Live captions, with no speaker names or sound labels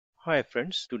Hi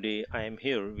friends, today I am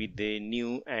here with a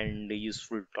new and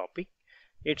useful topic.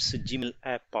 It's Gmail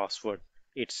app password.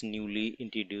 It's newly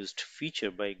introduced feature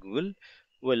by Google.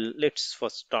 Well, let's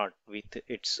first start with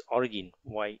its origin,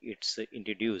 why it's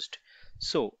introduced.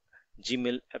 So,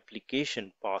 Gmail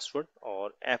application password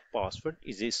or app password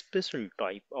is a special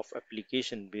type of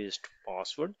application based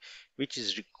password which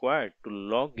is required to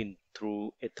log in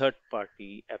through a third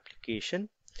party application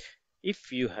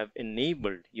if you have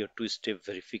enabled your two-step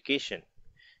verification.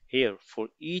 Here, for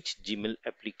each Gmail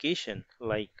application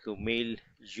like Mail,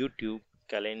 YouTube,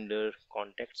 Calendar,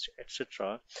 Contacts,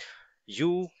 etc.,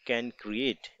 you can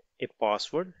create a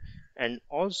password and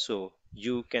also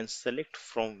you can select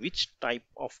from which type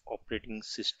of operating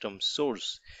system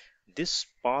source this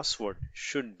password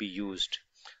should be used.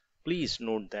 Please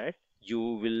note that you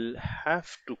will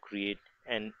have to create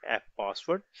an app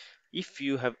password if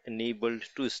you have enabled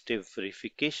two-step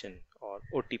verification or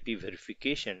OTP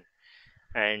verification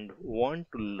and want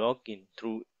to log in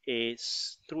through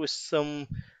some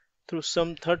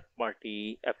third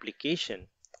party application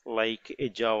like a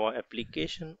Java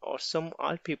application or some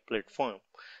RP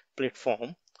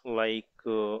platform like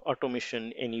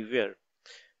Automation Anywhere.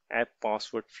 App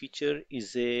password feature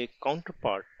is a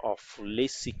counterpart of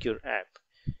less secure app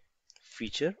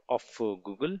feature of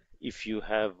Google. If you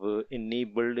have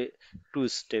enabled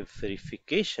two-step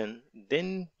verification,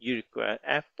 then you require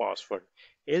app password.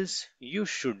 Else, you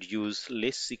should use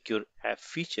less secure app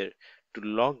feature to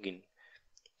log in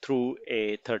through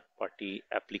a third-party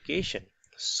application.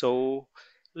 So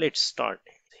let's start.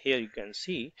 Here you can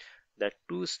see that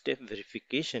two-step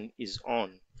verification is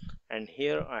on, and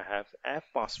here I have app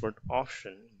password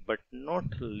option but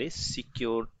not less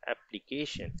secure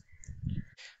application,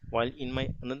 while in my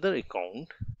another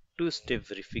account two-step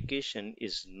verification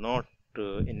is not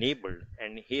enabled,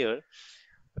 and here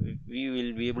we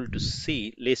will be able to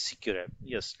see less secure app.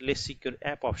 Yes, less secure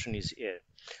app option is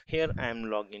here I am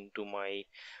logged into my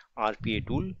RPA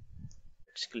tool.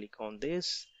 Let's click on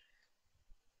this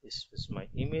is my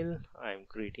email. I'm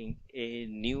creating a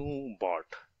new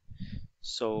bot,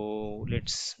 so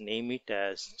let's name it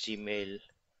as Gmail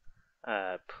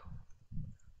app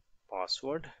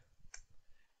password.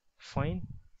 Fine.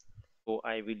 So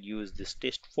I will use this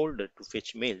test folder to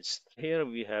fetch mails. Here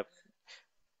we have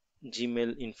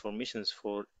Gmail informations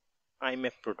for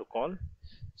IMAP protocol.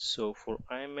 So for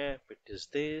IMAP it is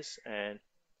this, and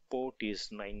port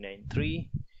is 993.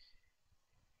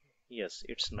 Yes,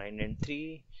 it's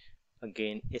 993.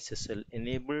 Again, SSL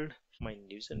enabled. My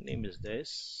username is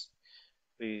this.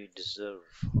 We deserve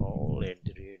all at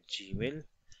the rate gmail.com.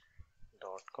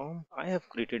 I have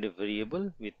created a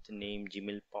variable with the name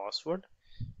Gmail password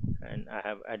and I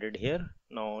have added here.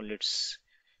 Now let's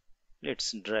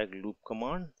drag loop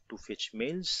command to fetch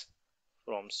mails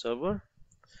from server.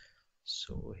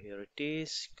 So here it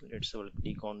is. Let's double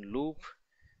click on loop,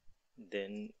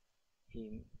 then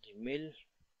Gmail.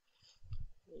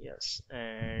 Yes,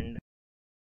 and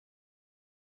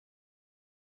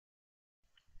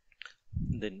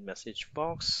then message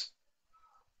box.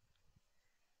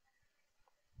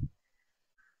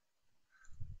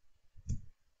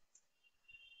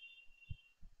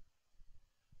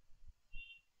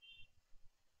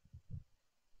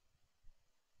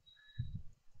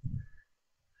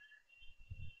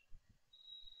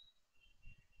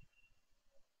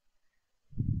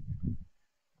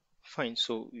 Fine,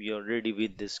 so we are ready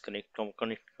with this connect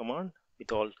command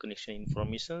with all connection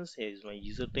informations. Here is my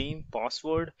username,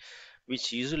 password,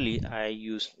 which usually I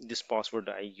use this password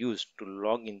I use to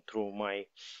log in through my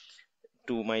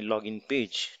login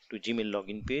page, to Gmail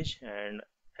login page, and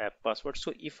app password.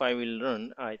 So if I will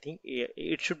run, I think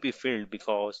it should be filled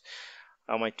because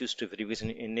my two-step verification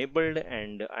enabled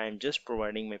and I am just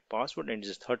providing my password and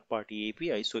it's a third-party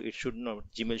API, so it should not,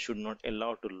 Gmail should not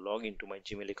allow to log into my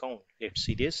Gmail account. Let's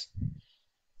see this.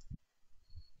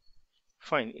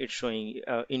 Fine, it's showing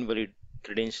invalid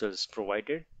credentials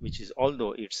provided, which is,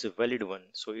 although it's a valid one,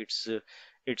 so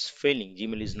it's failing.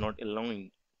 Gmail is not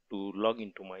allowing to log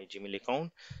into my Gmail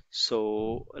account.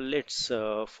 So let's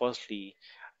firstly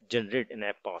generate an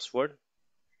app password.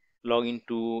 Log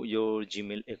into your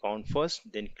Gmail account first,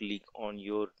 then click on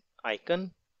your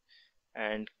icon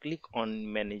and click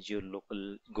on manage your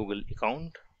local Google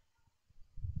account.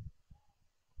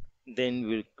 Then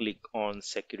we'll click on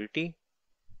security.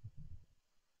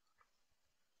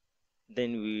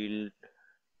 Then we'll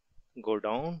go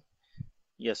down.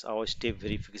 Yes, our step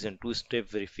verification, two-step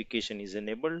verification is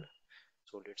enabled.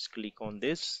 So let's click on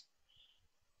this.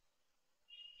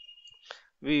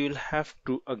 we will have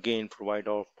to again provide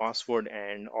our password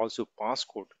and also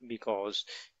passcode because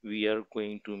we are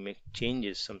going to make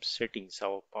changes some settings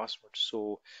our password.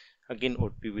 So again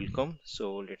OTP will come.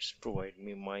 So let's provide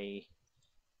me my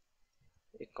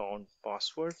account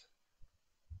password,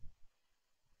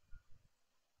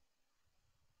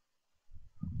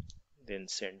 then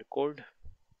send code.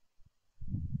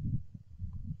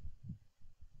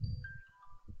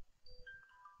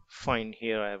 Fine,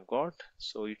 here I have got,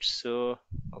 so it's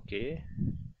okay,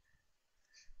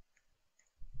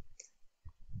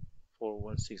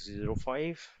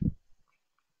 41605.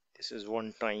 This is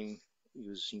one time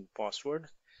using password.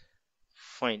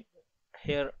 Fine,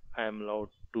 here I am allowed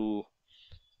to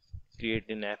create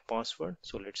an app password.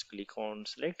 So let's click on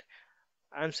select.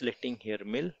 I'm selecting here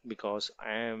mail because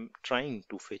I am trying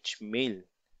to fetch mail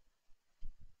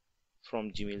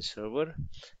from Gmail server.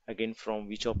 Again, from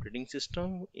which operating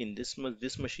system? In this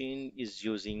machine is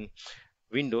using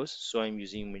Windows, so I'm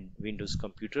using Windows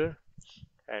computer.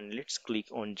 And let's click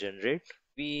on generate.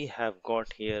 We have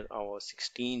got here our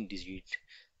 16-digit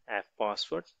app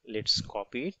password. Let's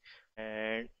copy it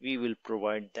and we will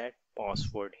provide that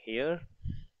password here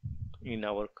in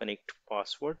our connect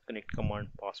command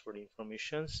password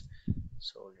informations.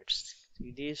 So let's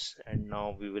see this, and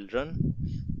now we will run.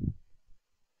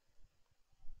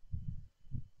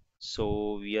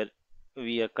 So we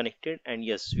are connected, and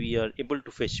yes, we are able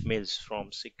to fetch mails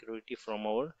from security from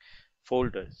our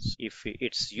folders. If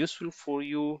it's useful for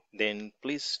you, then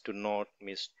please do not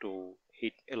miss to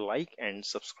hit a like and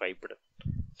subscribe button.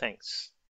 Thanks.